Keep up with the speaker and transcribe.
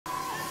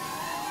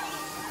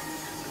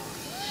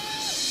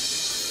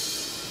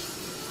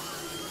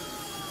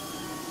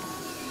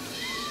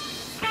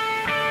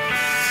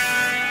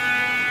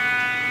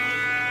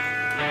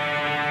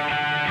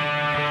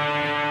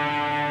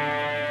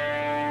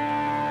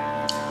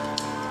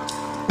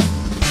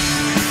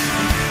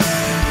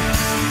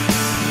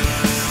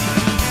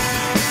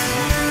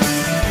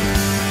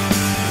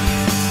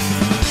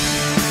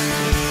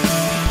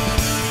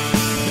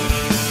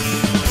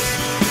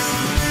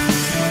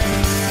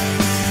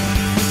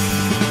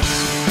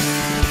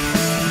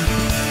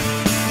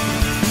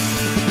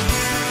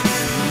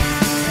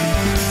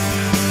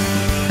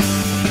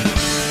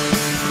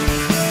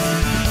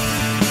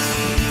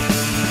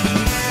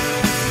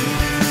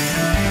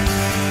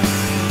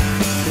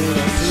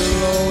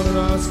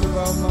ask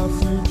about my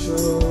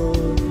future.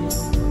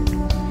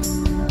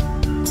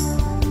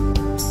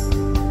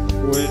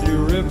 When you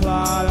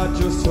replied, I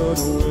just turned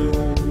away.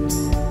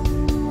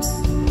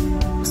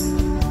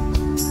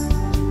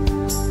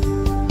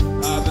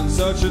 I've been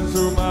searching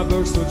through my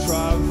books to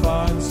try and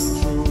find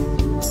some truth.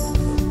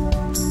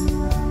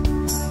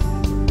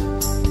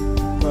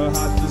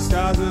 Perhaps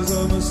disguises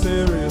a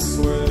mysterious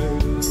way.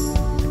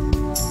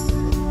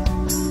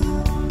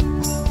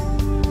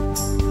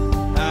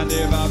 And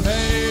if I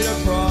made a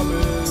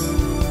promise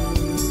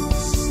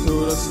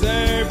to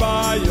stay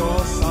by your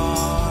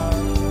side,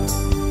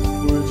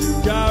 would you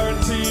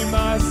guarantee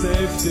my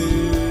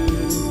safety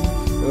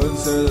and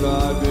say that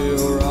I'd be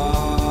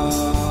alright?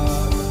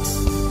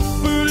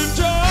 But if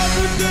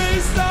judgment day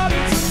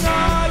started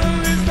tonight, at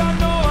least I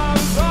know I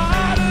was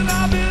right, and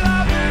I'll be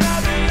laughing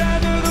at the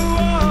end of the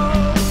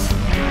world.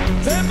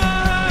 Take my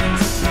hand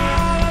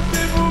tonight, I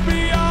think we'll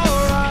be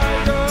alright,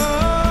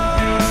 girl.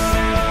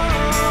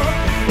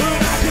 When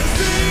I can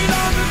see it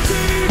on the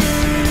TV,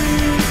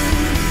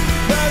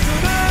 there's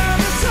an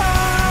avatar.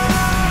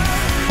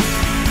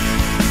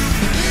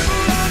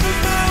 People on the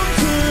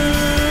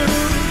mountain,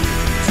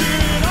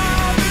 cheering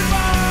on me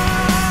by.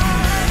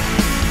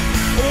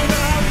 When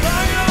I'm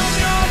banging on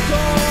your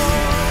door,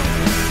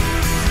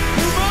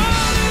 come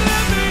on and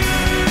let me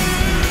in.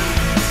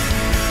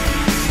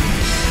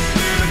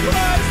 Need a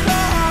place to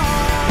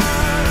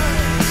hide.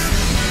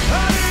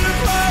 I need a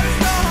place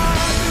to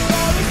hide through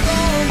all the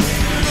storms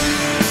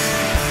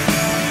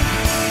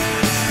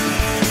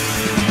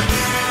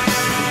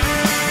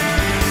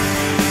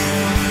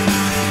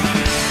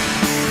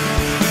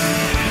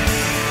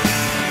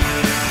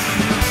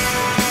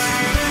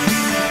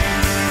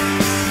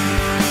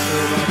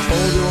and I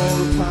told you all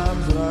the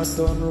times that I've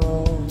done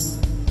wrong.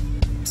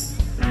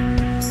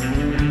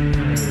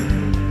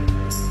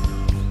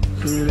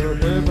 Could I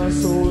bathe my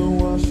soul and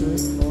wash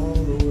it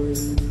all away?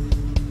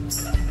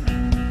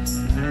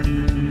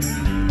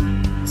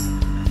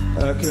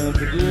 I can't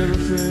forget the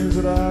things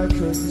that I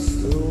can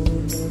still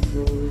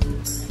remember.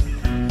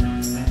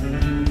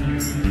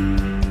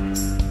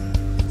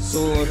 So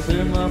I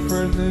think my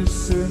friend, these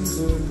sins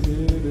are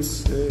here to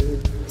stay.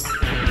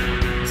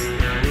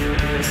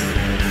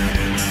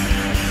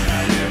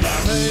 And if I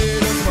made